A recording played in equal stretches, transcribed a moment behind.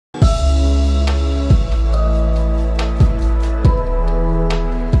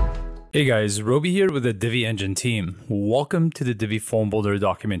Hey guys, Roby here with the Divi Engine team. Welcome to the Divi Form Builder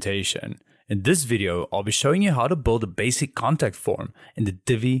documentation. In this video, I'll be showing you how to build a basic contact form in the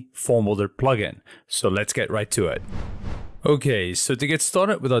Divi Form Builder plugin. So let's get right to it. Okay, so to get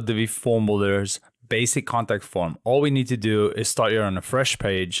started with our Divi Form Builder's basic contact form, all we need to do is start here on a fresh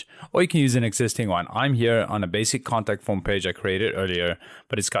page, or you can use an existing one. I'm here on a basic contact form page I created earlier,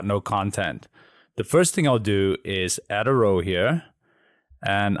 but it's got no content. The first thing I'll do is add a row here.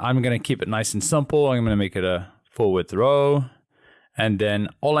 And I'm going to keep it nice and simple. I'm going to make it a full width row. And then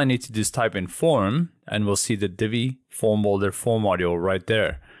all I need to do is type in form, and we'll see the Divi Form Builder form module right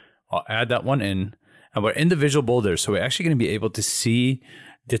there. I'll add that one in. And we're individual builders, so we're actually going to be able to see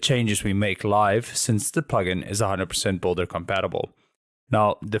the changes we make live since the plugin is 100% builder compatible.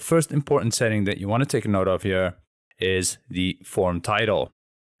 Now, the first important setting that you want to take a note of here is the form title.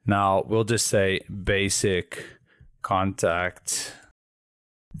 Now, we'll just say basic contact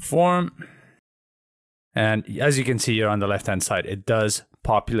form, and as you can see here on the left hand side, it does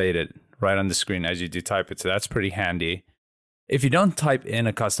populate it right on the screen as you do type it, so that's pretty handy. If you don't type in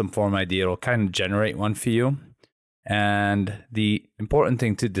a custom form ID, it'll kind of generate one for you. And the important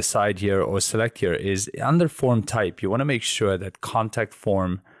thing to decide here or select here is under form type, you want to make sure that contact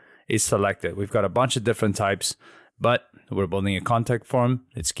form is selected. We've got a bunch of different types, but we're building a contact form.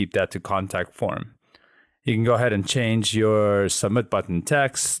 Let's keep that to contact form. You can go ahead and change your submit button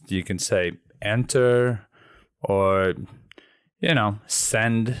text. You can say enter or,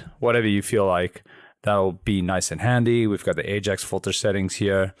 send, whatever you feel like. That'll be nice and handy. We've got the Ajax filter settings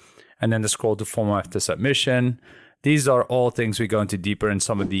here. And then the scroll to form after submission. These are all things we go into deeper in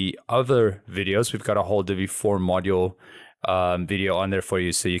some of the other videos. We've got a whole Divi Form module video on there for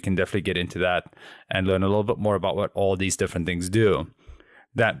you. So you can definitely get into that and learn a little bit more about what all these different things do.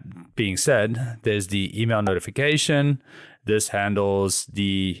 That being said, there's the email notification. This handles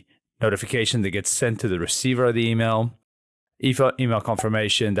the notification that gets sent to the receiver of the email. Email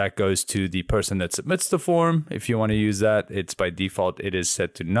confirmation, that goes to the person that submits the form. If you want to use that, it's by default, it is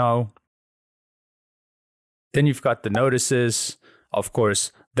set to no. Then you've got the notices. Of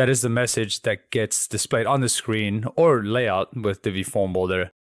course, that is the message that gets displayed on the screen or layout with Divi Form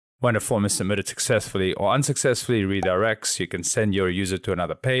Builder. When a form is submitted successfully or unsuccessfully, redirects. You can send your user to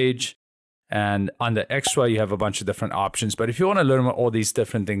another page. And on the extra, you have a bunch of different options. But if you want to learn what all these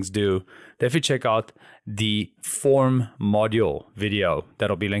different things do, definitely check out the form module video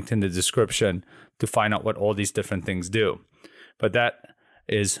that'll be linked in the description to find out what all these different things do. But that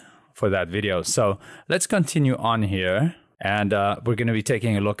is for that video. So let's continue on here. And we're going to be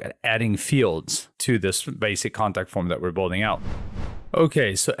taking a look at adding fields to this basic contact form that we're building out.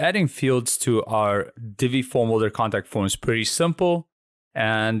 Okay, so adding fields to our Divi Form Builder contact form is pretty simple.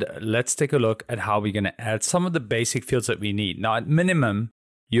 And let's take a look at how we're going to add some of the basic fields that we need. Now, at minimum,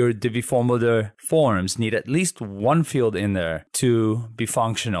 your Divi Form Builder forms need at least one field in there to be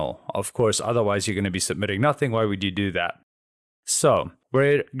functional. Of course, otherwise you're going to be submitting nothing. Why would you do that? So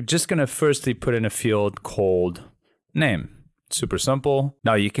we're just going to firstly put in a field called name. Super simple.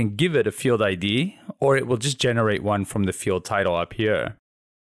 Now you can give it a field ID, or it will just generate one from the field title up here.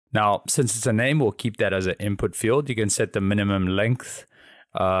 Now, since it's a name, we'll keep that as an input field. You can set the minimum length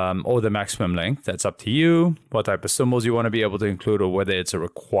or the maximum length. That's up to you. What type of symbols you want to be able to include, or whether it's a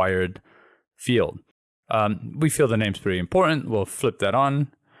required field. We feel the name's pretty important. We'll flip that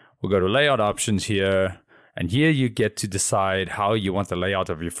on. We'll go to layout options here. And here you get to decide how you want the layout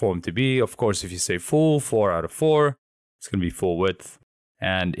of your form to be. Of course, if you say full, 4 out of 4. It's going to be full width.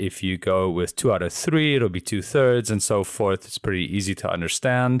 And if you go with 2 out of 3, it'll be 2/3 and so forth. It's pretty easy to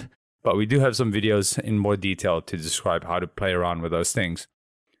understand. But we do have some videos in more detail to describe how to play around with those things.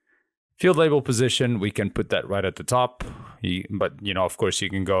 Field label position, we can put that right at the top. But, of course, you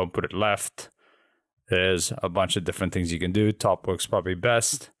can go and put it left. There's a bunch of different things you can do. Top works probably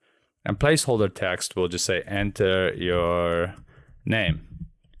best. And placeholder text, we'll just say enter your name.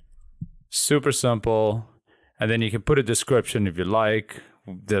 Super simple. And then you can put a description if you like.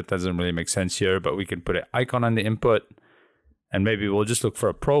 That doesn't really make sense here, but we can put an icon on the input. And maybe we'll just look for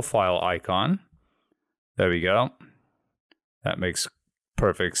a profile icon. There we go. That makes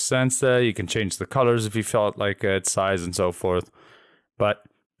perfect sense there. You can change the colors if you felt like it, size and so forth. But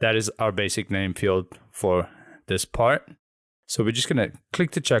that is our basic name field for this part. So we're just going to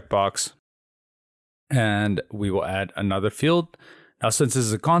click the checkbox and we will add another field. Now, since this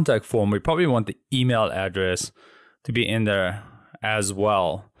is a contact form, we probably want the email address to be in there as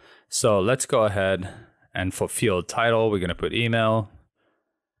well. So let's go ahead and for field title, we're going to put email.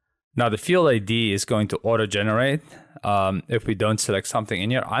 Now, the field ID is going to auto-generate if we don't select something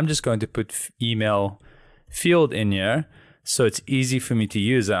in here. I'm just going to put email field in here So it's easy for me to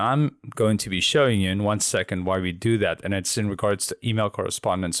use. And I'm going to be showing you in 1 second why we do that. And it's in regards to email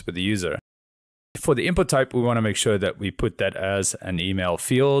correspondence with the user. For the input type, we want to make sure that we put that as an email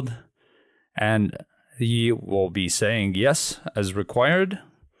field. And you will be saying yes as required.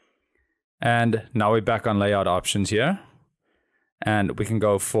 And now we're back on layout options here. And we can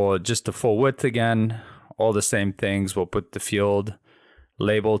go for just the full width again. All the same things. We'll put the field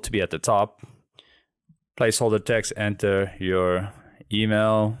label to be at the top. Placeholder text, enter your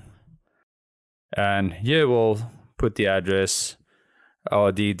email. And here we'll put the address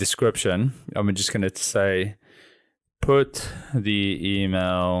or the description. I'm just going to say, put the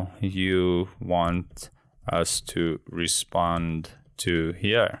email you want us to respond to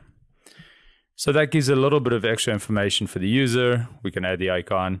here. So that gives a little bit of extra information for the user. We can add the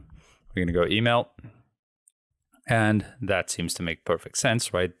icon. We're going to go email. And that seems to make perfect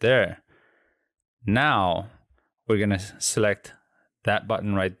sense right there. Now we're going to select that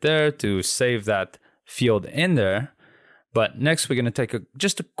button right there to save that field in there. But next we're going to take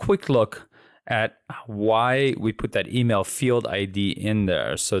just a quick look at why we put that email field ID in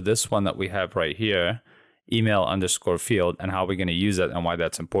there. So this one that we have right here, email_field, and how we're going to use it and why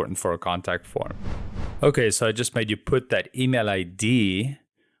that's important for a contact form. Okay, so I just made you put that email ID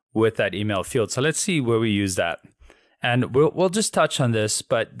with that email field. So let's see where we use that. And we'll just touch on this,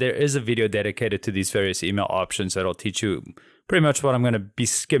 but there is a video dedicated to these various email options that'll teach you pretty much what I'm going to be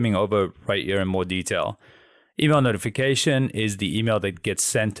skimming over right here in more detail. Email notification is the email that gets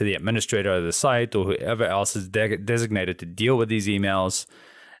sent to the administrator of the site or whoever else is designated to deal with these emails.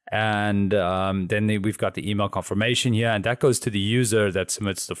 And then we've got the email confirmation here, and that goes to the user that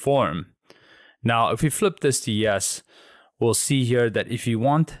submits the form. Now, if we flip this to yes, we'll see here that if you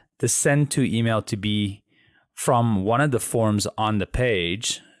want the send to email to be from one of the forms on the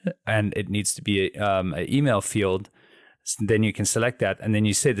page, and it needs to be an email field, then you can select that, and then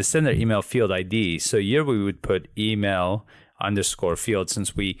you say the sender email field ID. So here we would put email_field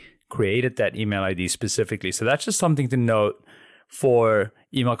since we created that email ID specifically. So that's just something to note for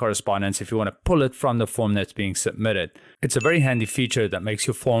email correspondence if you want to pull it from the form that's being submitted. It's a very handy feature that makes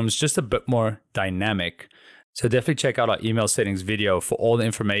your forms just a bit more dynamic. So definitely check out our email settings video for all the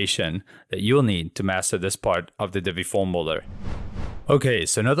information that you'll need to master this part of the Divi Form Builder. Okay,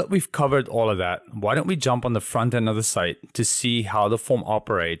 so now that we've covered all of that, why don't we jump on the front end of the site to see how the form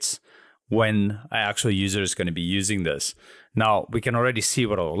operates when an actual user is going to be using this. Now, we can already see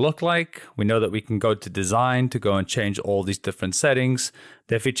what it'll look like. We know that we can go to design to go and change all these different settings.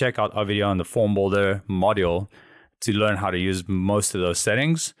 Definitely check out our video on the Form Builder module to learn how to use most of those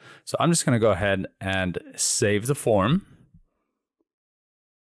settings. So I'm just going to go ahead and save the form.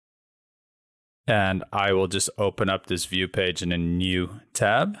 And I will just open up this view page in a new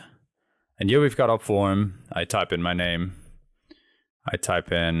tab. And here we've got our form. I type in my name. I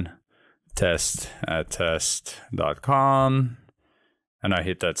type in test@test.com. And I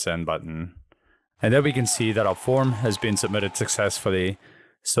hit that send button. And then we can see that our form has been submitted successfully.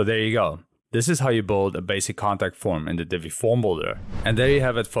 So there you go. This is how you build a basic contact form in the Divi Form Builder. And there you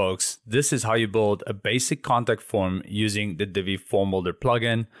have it, folks. This is how you build a basic contact form using the Divi Form Builder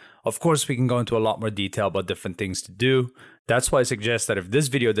plugin. Of course, we can go into a lot more detail about different things to do. That's why I suggest that if this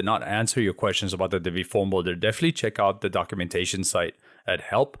video did not answer your questions about the Divi Form Builder, definitely check out the documentation site at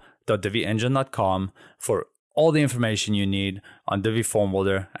help.diviengine.com for all the information you need on Divi Form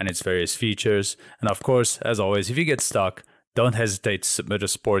Builder and its various features. And of course, as always, if you get stuck, don't hesitate to submit a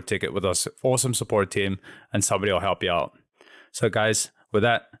support ticket with our awesome support team and somebody will help you out. So guys, with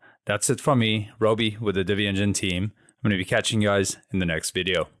that, that's it from me, Roby with the Divi Engine team. I'm going to be catching you guys in the next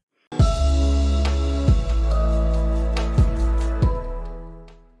video.